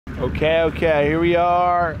Okay, here we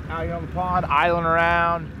are out here on the pond, idling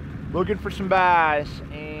around, looking for some bass,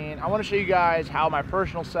 and I want to show you guys how my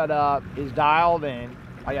personal setup is dialed in.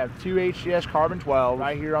 I have two HCS Carbon 12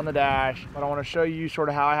 right here on the dash, but I want to show you sort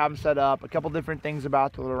of how I have them set up, a couple different things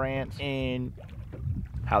about the Lowrance, and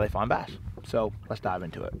how they find bass. So let's dive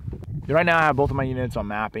into it. Right now I have both of my units on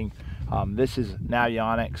mapping. This is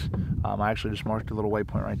navionics. I actually just marked a little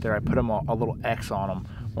waypoint right there. I put them a little X on them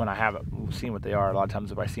when I haven't seen what they are. A lot of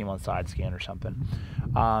times if I see them on side scan or something.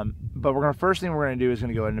 But first thing we're gonna do is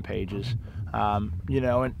gonna go into pages. You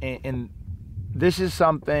know, and this is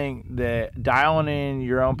something that dialing in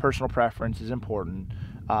your own personal preference is important.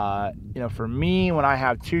 You know, for me, when I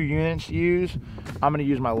have two units to use, I'm going to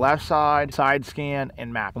use my left side scan,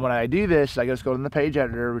 and map. And when I do this, I just go to the page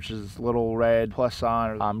editor, which is this little red plus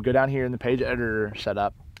sign. Go down here in the page editor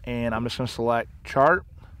setup, and I'm just going to select chart,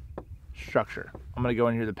 structure. I'm going to go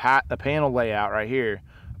in here, the panel layout right here,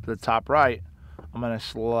 to the top right. I'm going to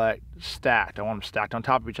select stacked. I want them stacked on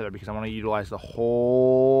top of each other because I want to utilize the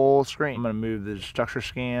whole screen. I'm going to move the structure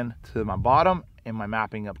scan to my bottom and my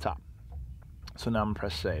mapping up top. So now I'm gonna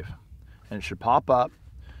press save, and it should pop up.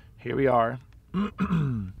 Here we are.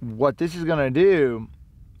 What this is gonna do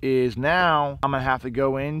is now I'm gonna have to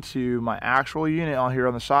go into my actual unit on here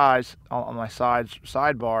on the sides, on my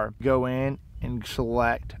sidebar, go in and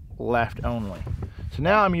select left only. So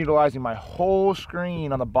now I'm utilizing my whole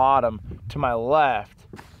screen on the bottom to my left,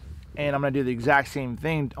 and I'm gonna do the exact same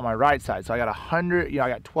thing on my right side. So I got 100, you know, I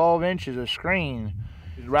got 12 inches of screen,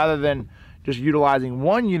 rather than just utilizing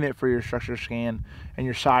one unit for your structure scan and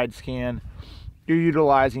your side scan, you're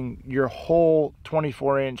utilizing your whole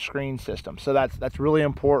 24-inch screen system. So that's really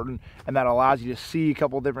important, and that allows you to see a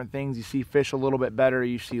couple different things. You see fish a little bit better,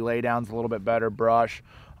 you see laydowns a little bit better, brush,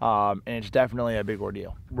 and it's definitely a big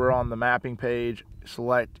ordeal. We're on the mapping page,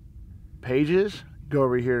 select pages, go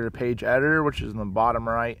over here to the page editor, which is in the bottom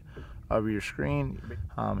right of your screen.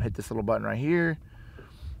 Hit this little button right here.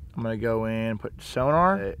 I'm gonna go in, put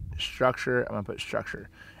sonar, structure, I'm gonna put structure.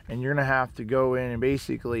 And you're gonna have to go in and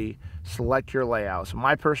basically select your layout. So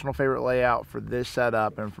my personal favorite layout for this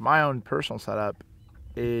setup and for my own personal setup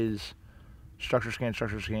is structure scan,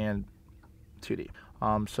 2D.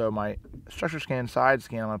 So my structure scan, side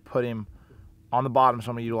scan, I'm gonna put him on the bottom, so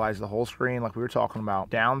I'm gonna utilize the whole screen like we were talking about.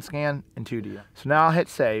 Down scan and 2D. So now I'll hit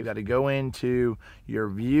save. You gotta go into your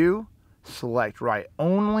view, select right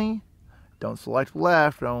only, don't select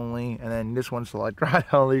left only, and then this one select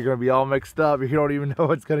right only. You're gonna be all mixed up. You don't even know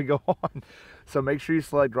what's gonna go on. So make sure you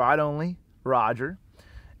select right only, Roger,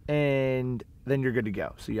 and then you're good to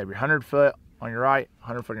go. So you have your 100 foot on your right,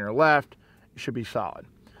 100 foot on your left. It should be solid.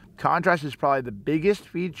 Contrast is probably the biggest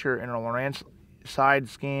feature in a Lowrance side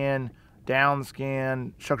scan, down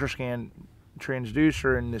scan, structure scan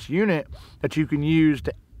transducer in this unit that you can use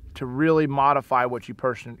to really modify what your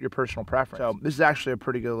personal preference. So this is actually a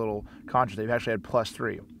pretty good little contrast. They've actually had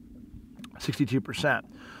 +3, 62%.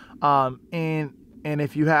 And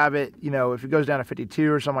if you have it, you know, if it goes down to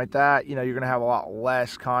 52 or something like that, you know, you're gonna have a lot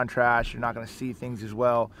less contrast. You're not gonna see things as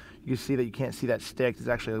well. You can see that you can't see that stick. There's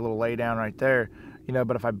actually a little lay down right there, you know,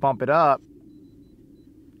 but if I bump it up,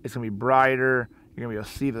 it's gonna be brighter. You're gonna be able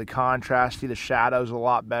to see the contrast, see the shadows a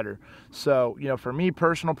lot better. So, you know, for me,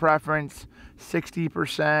 personal preference,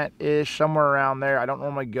 60%-ish, somewhere around there. I don't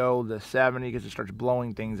normally go to 70 because it starts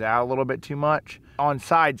blowing things out a little bit too much on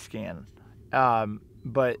side scan.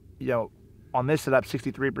 But, you know, on this setup,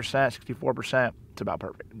 63%, 64%, it's about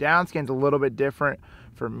perfect. Down scan's a little bit different.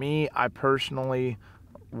 For me, I personally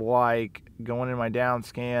like going in my down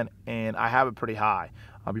scan, and I have it pretty high.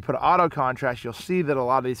 If you put an auto contrast, you'll see that a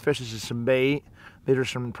lot of these fish, this is some bait. These are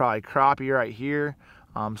some probably crappie right here.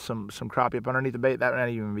 Some crappie up underneath the bait. That might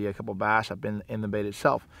even be a couple bass up in the bait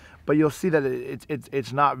itself. But you'll see that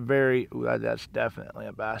it's not very, ooh, that's definitely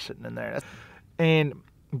a bass sitting in there. And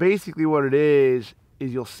basically what it is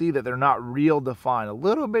you'll see that they're not real defined. A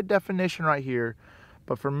little bit definition right here.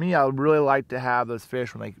 But for me, I would really like to have those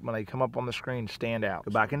fish when they come up on the screen stand out.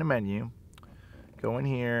 Go back into menu, go in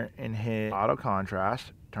here and hit auto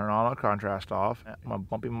contrast, turn auto contrast off. I'm gonna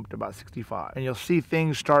bump him up to about 65. And you'll see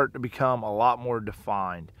things start to become a lot more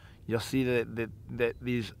defined. You'll see that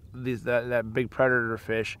that big predator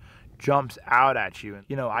fish jumps out at you. And,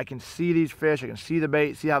 you know, I can see these fish, I can see the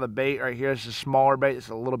bait, see how the bait right here, this is a smaller bait, this is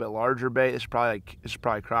a little bit larger bait, this is probably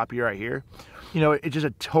crappie right here. You know, it's just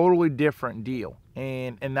a totally different deal.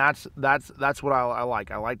 And that's what I like.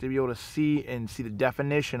 I like to be able to see the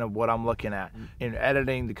definition of what I'm looking at. And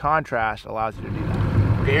editing the contrast allows you to do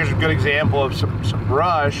that. Okay, here's a good example of some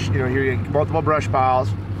brush. You know, here you get multiple brush piles.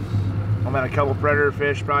 I'm at a couple predator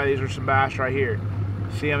fish, probably these are some bass right here.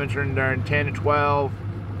 See them, they're in 10 to 12.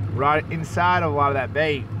 right inside of a lot of that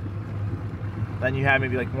bait. Then you have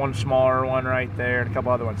maybe like one smaller one right there and a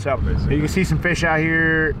couple other ones. So you can see some fish out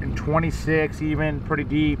here in 26 even, pretty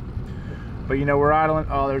deep. But you know, we're idling.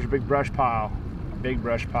 Oh, there's a big brush pile. Big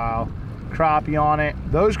brush pile. Crappie on it.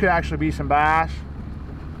 Those could actually be some bass.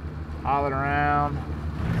 Idling around.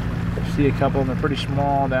 See a couple of them, they're pretty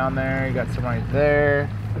small down there. You got some right there.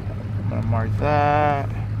 I'm gonna mark that.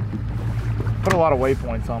 Put a lot of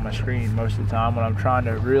waypoints on my screen most of the time when I'm trying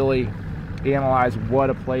to really analyze what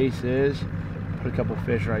a place is. Put a couple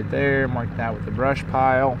fish right there, mark that with the brush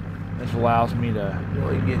pile. This allows me to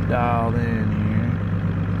really get dialed in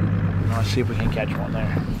here. Let's see if we can catch one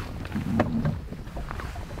there.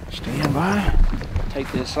 Stand by.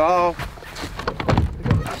 Take this off.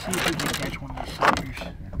 Let's see if we can catch one of these suckers.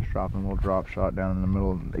 Just dropping a little drop shot down in the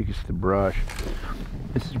middle of the brush.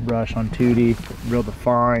 This is brush on 2D, real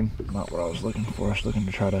defined. Not what I was looking for. I was looking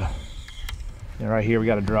to try to. Yeah, right here we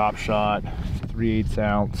got a drop shot, 3/8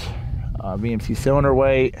 ounce. VMC cylinder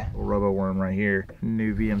weight, little robo worm right here.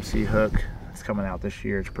 New VMC hook. It's coming out this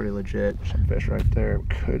year. It's pretty legit. Some fish right there.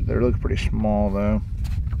 They look pretty small though.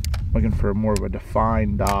 Looking for more of a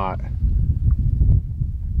defined dot.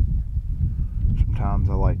 Sometimes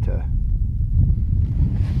I like to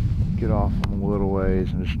get off them a little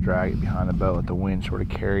ways and just drag it behind the boat, let the wind sort of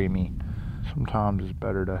carry me. Sometimes it's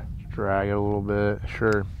better to drag it a little bit,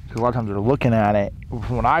 sure. Because a lot of times they're looking at it.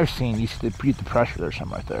 From what I've seen, you see the pressure. There's some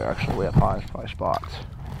right there, actually, way up high, 5 spots.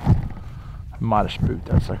 I might have spooked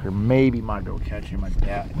that sucker. Maybe might go catch him.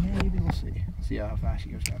 Maybe we'll see. We'll see how fast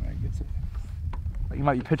he goes down there and gets it. But you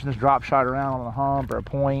might be pitching this drop shot around on a hump or a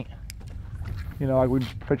point. You know, like we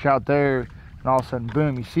just pitch out there, and all of a sudden,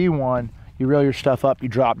 boom, you see one. You reel your stuff up, you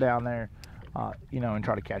drop down there, you know, and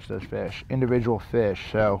try to catch those fish, individual fish.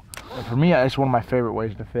 So for me, it's one of my favorite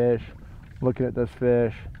ways to fish, looking at those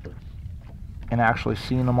fish and actually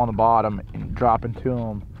seeing them on the bottom and dropping to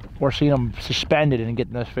them, or seeing them suspended and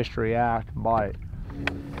getting those fish to react and bite.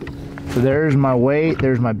 So there's my weight,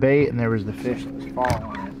 there's my bait, and there was the fish that was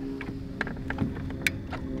following it.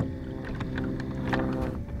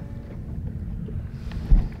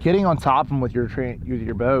 Getting on top of them with your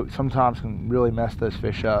boat sometimes can really mess those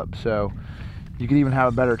fish up. So you could even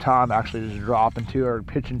have a better time actually just dropping to or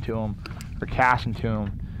pitching to them or casting to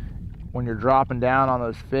them. When you're dropping down on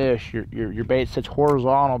those fish, your bait sits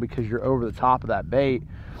horizontal because you're over the top of that bait,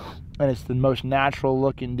 and it's the most natural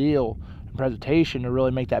looking deal in presentation to really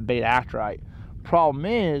make that bait act right. Problem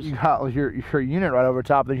is, you got your unit right over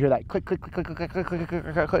top, then you hear that click, click, click, click, click, click, click, click,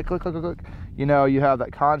 click, click, click, click, click. You know, you have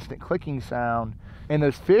that constant clicking sound. And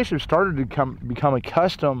those fish have started to become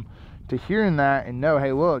accustomed to hearing that and know,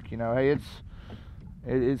 hey, look, you know, hey,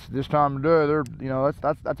 it's this time of day. They're, you know,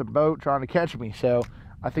 that's a boat trying to catch me. So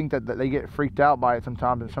I think that they get freaked out by it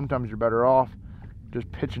sometimes, and sometimes you're better off just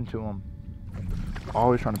pitching to them.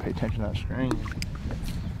 Always trying to pay attention to that string.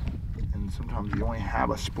 And sometimes you only have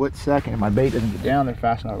a split second. My bait doesn't get down there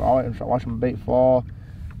fast enough. I start watching my bait fall.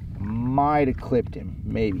 Might have clipped him,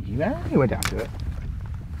 maybe. He went down to it.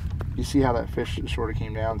 You see how that fish sort of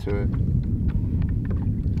came down to it.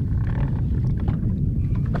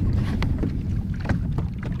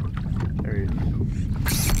 There he is.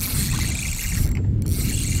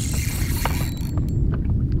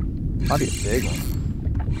 Might be a big one.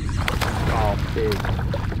 Oh, big.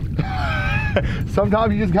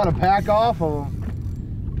 Sometimes you just gotta back off of them.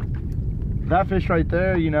 That fish right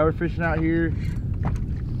there, you know, we're fishing out here,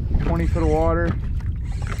 20 foot of water.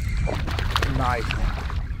 Nice one.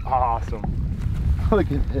 Awesome.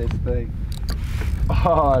 Look at this thing.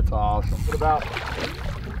 Oh, that's awesome. What about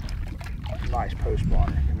nice post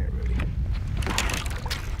water? Come here, Rudy.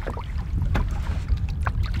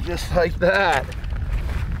 Just like that.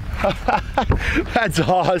 That's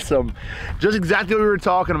awesome. Just exactly what we were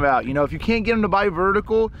talking about. You know, if you can't get them to bite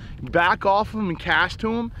vertical, back off of them and cast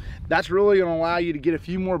to them. That's really going to allow you to get a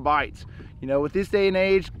few more bites. You know, with this day and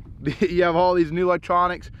age, you have all these new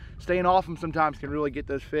electronics. Staying off them sometimes can really get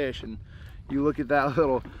those fish. And you look at that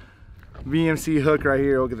little VMC hook right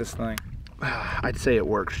here. Look at this thing. I'd say it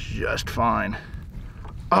works just fine.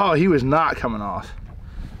 Oh, he was not coming off.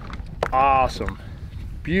 Awesome.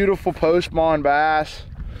 Beautiful post-spawn bass.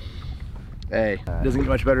 Hey, doesn't get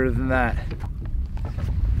much better than that.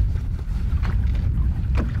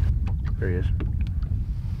 There he is.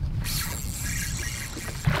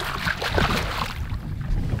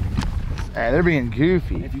 Hey, they're being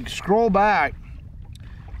goofy. If you scroll back,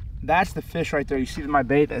 that's the fish right there. You see my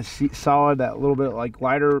bait, that's solid, that little bit like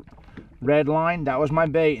lighter red line. That was my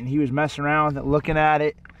bait, and he was messing around with it, looking at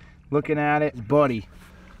it. Buddy,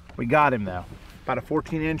 we got him though. About a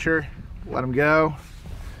 14 incher. Let him go.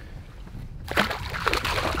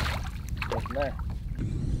 from there.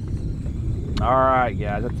 All right,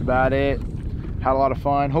 guys, that's about it. Had a lot of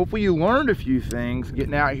fun. Hopefully you learned a few things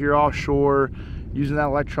getting out here offshore, using that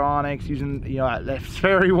electronics, using, you know, that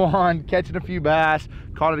ferry wand, catching a few bass,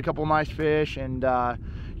 caught a couple of nice fish. And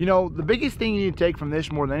you know, the biggest thing you need to take from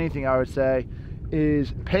this more than anything, I would say,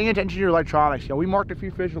 is paying attention to your electronics. You know, we marked a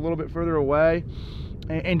few fish a little bit further away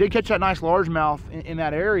and did catch that nice largemouth in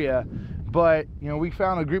that area. But, you know, we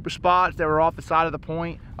found a group of spots that were off the side of the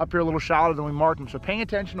point, up here a little shallower than we marked them. So paying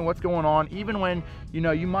attention to what's going on, even when, you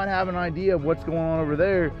know, you might have an idea of what's going on over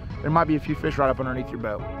there, there might be a few fish right up underneath your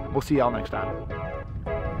boat. We'll see y'all next time.